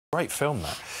Great film,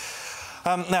 that.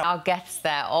 Now, our guests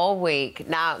there all week.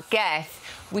 Now, guests,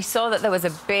 we saw that there was a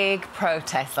big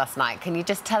protest last night. Can you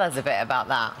just tell us a bit about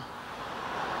that?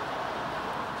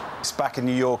 It's back in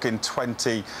New York in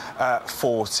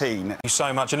 2014. Thank you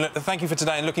so much, and look, thank you for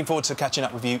today, and looking forward to catching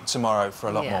up with you tomorrow for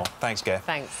a lot more. Thanks, Gav.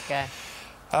 Thanks, Gav.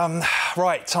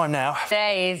 Right, time now.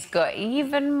 Today's got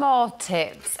even more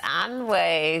tips and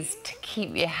ways to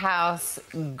keep your house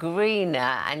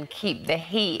greener and keep the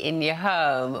heat in your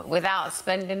home without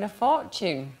spending a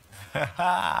fortune.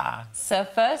 So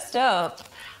first up,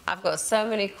 I've got so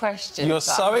many questions. You're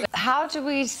so... How do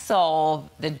we solve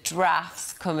the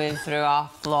drafts coming through our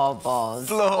floorboards?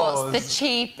 Floors. What's the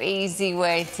cheap, easy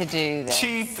way to do this?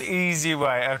 Cheap, easy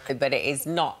way. Okay. But it is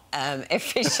not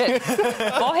efficient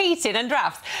for heating and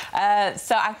drafts.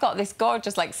 So I've got this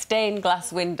gorgeous, like, stained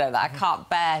glass window that I can't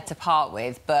bear to part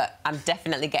with, but I'm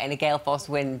definitely getting a gale force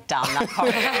wind down that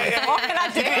corridor. What can I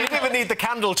do? You didn't even need the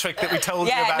candle trick that we told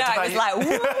you about. Yeah, no, it was like,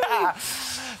 woo!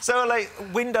 So, like,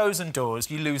 windows and doors,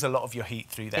 you lose a lot of your heat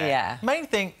through there. Yeah. Main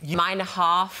thing... Mine are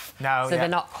half, no, so they're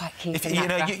not quite keeping if, you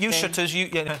know, you shutters, you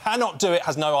know... Cannot do it,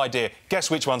 has no idea. Guess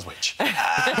which one's which.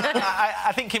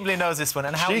 I think Kimberley knows this one,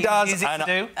 and how she does, easy is it to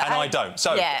do? And I don't.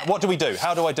 So, what do we do?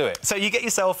 How do I do it? So you get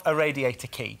yourself a radiator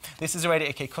key. This is a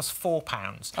radiator key, it costs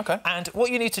 £4. OK. And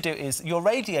what you need to do is, your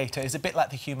radiator is a bit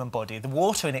like the human body. The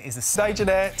water in it is the same. Say,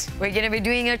 Jeanette. We're going to be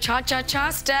doing a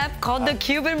cha-cha-cha step called the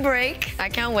Cuban break. I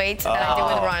can't wait. That I do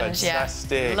with brunch,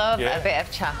 fantastic. Love a bit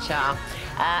of cha-cha.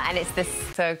 And it's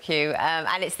so cute.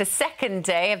 And it's the second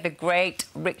day of the Great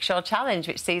Rickshaw Challenge,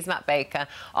 which sees Matt Baker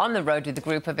on the road with a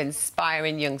group of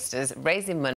inspiring youngsters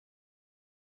raising money.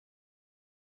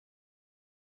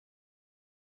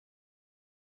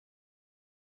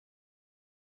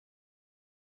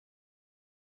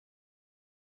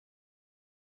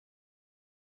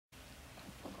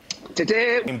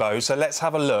 So let's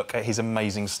have a look at his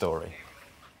amazing story.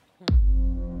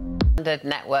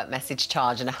 Network message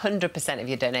charge, and 100% of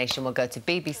your donation will go to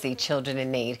BBC Children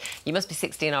in Need. You must be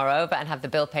 16 or over and have the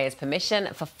bill payer's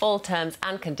permission. For full terms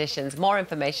and conditions, more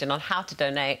information on how to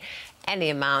donate any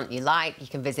amount you like, you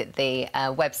can visit the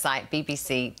website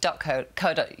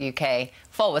bbc.co.uk/Pudsey.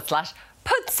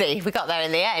 We got there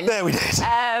in the end. There we did.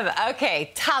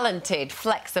 OK, talented,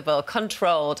 flexible,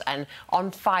 controlled and on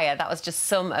fire. That was just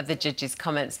some of the judges'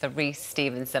 comments for Rhys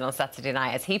Stevenson on Saturday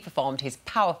night as he performed his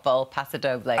powerful Paso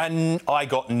Doble. And I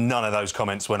got none of those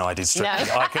comments when I did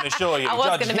Strictly, I can assure you. I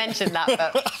was going to mention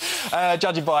that, but...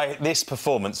 Judging by this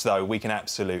performance, though, we can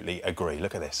absolutely agree.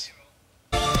 Look at this.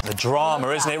 The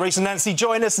drama, isn't it? Rhys and Nancy,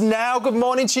 join us now. Good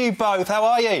morning to you both. How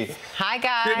are you? Hi,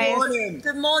 guys. Good morning.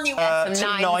 Good morning.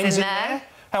 Some nines in there.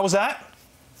 How was that?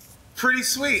 Pretty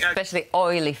sweet. Especially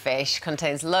oily fish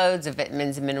contains loads of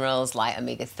vitamins and minerals like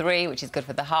omega-3, which is good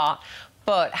for the heart.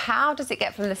 But how does it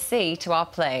get from the sea to our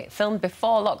plate? Filmed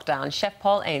before lockdown, Chef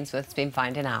Paul Ainsworth's been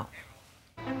finding out.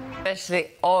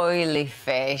 Especially oily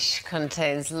fish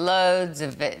contains loads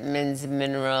of vitamins and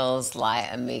minerals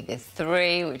like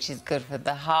omega-3, which is good for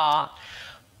the heart.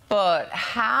 But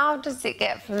how does it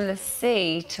get from the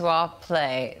sea to our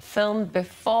plate? Filmed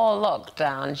before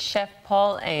lockdown, Chef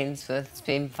Paul Ainsworth's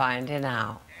been finding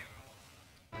out.